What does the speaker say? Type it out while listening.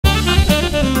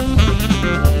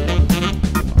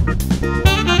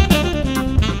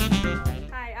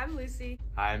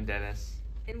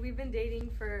and we've been dating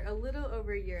for a little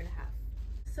over a year and a half.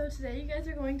 So today you guys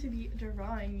are going to be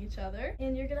drawing each other,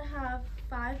 and you're gonna have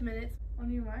 5 minutes.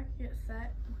 On your mark, get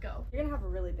set, go. You're gonna have a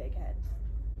really big head.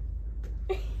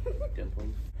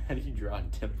 Dimples? How do you draw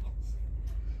dimples?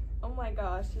 Oh my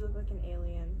gosh, you look like an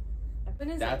alien. When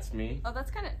is That's me. Oh,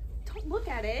 that's kind of... Don't look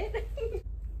at it.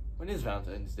 When is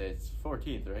Valentine's Day? It's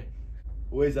 14th, right?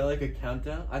 Wait, is that like a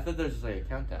countdown? I thought there was just like a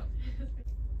countdown.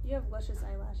 You have luscious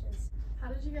eyelashes. How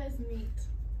did you guys meet?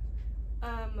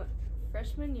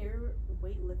 Freshman year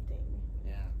weightlifting.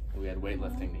 Yeah, we had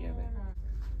weightlifting together.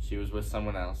 She was with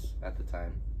someone else at the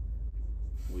time.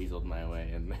 Weaseled my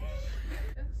way in there.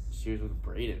 She was with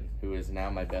Brayden, who is now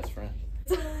my best friend.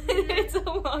 It's a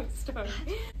long story.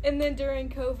 And then during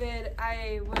COVID,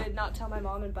 I would not tell my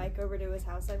mom and bike over to his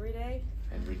house every day.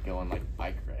 And we'd go on like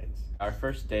bike rides. Our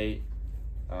first date,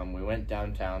 we went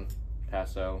downtown,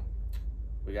 Paso.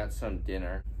 We got some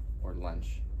dinner or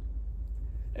lunch.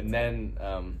 And then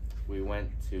we went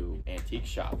to antique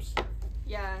shops.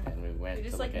 Yeah. And we went We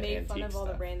just to like made fun of all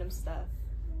the random stuff.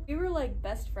 We were like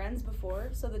best friends before,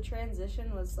 so the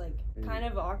transition was like kind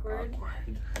of awkward.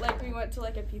 Like we went to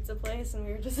like a pizza place and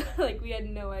we were just like, we had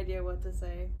no idea what to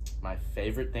say. My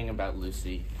favorite thing about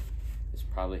Lucy is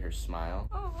probably her smile.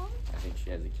 Aww. I think she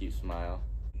has a cute smile.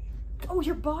 Oh,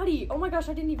 your body! Oh my gosh,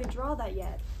 I didn't even draw that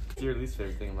yet. What's your least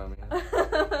favorite thing about me?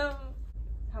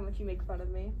 How much you make fun of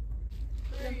me.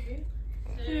 3,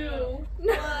 2,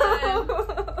 No.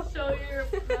 1. Show your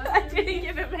I didn't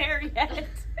give him hair yet.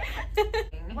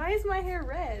 Why is my hair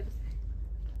red?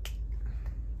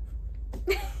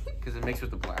 Because it mixed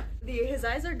with the black. His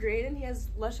eyes are green and he has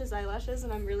luscious eyelashes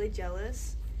and I'm really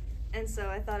jealous. And so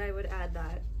I thought I would add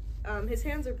that. His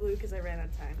hands are blue because I ran out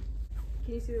of time.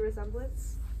 Can you see the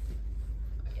resemblance?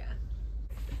 Yeah.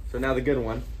 So now the good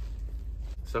one.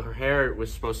 So her hair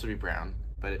was supposed to be brown,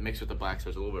 but it mixed with the black, so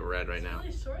it's a little bit red right now.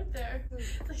 It's really short there.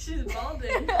 It's like she's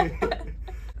balding.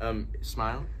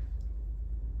 Smile.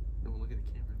 No, look at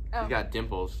the camera. Oh. She's got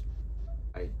dimples.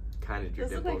 I kind of drew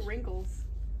Those look dimples. like wrinkles.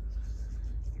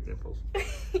 Dimples.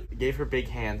 I gave her big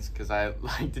hands because I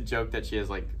like to joke that she has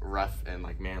like rough and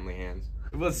like manly hands.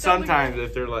 But sometimes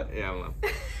if they're like, yeah, I don't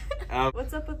know.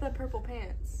 What's up with the purple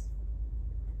pants?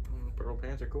 Purple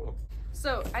pants are cool.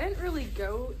 So I didn't really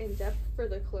go in depth for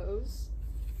the clothes,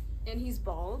 and he's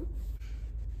bald.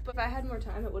 But if I had more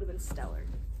time, it would have been stellar.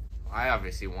 I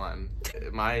obviously won.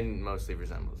 Mine mostly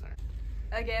resembles her.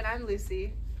 Again, I'm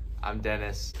Lucy. I'm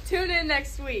Dennis. Tune in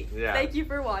next week. Yeah. Thank you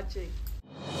for watching.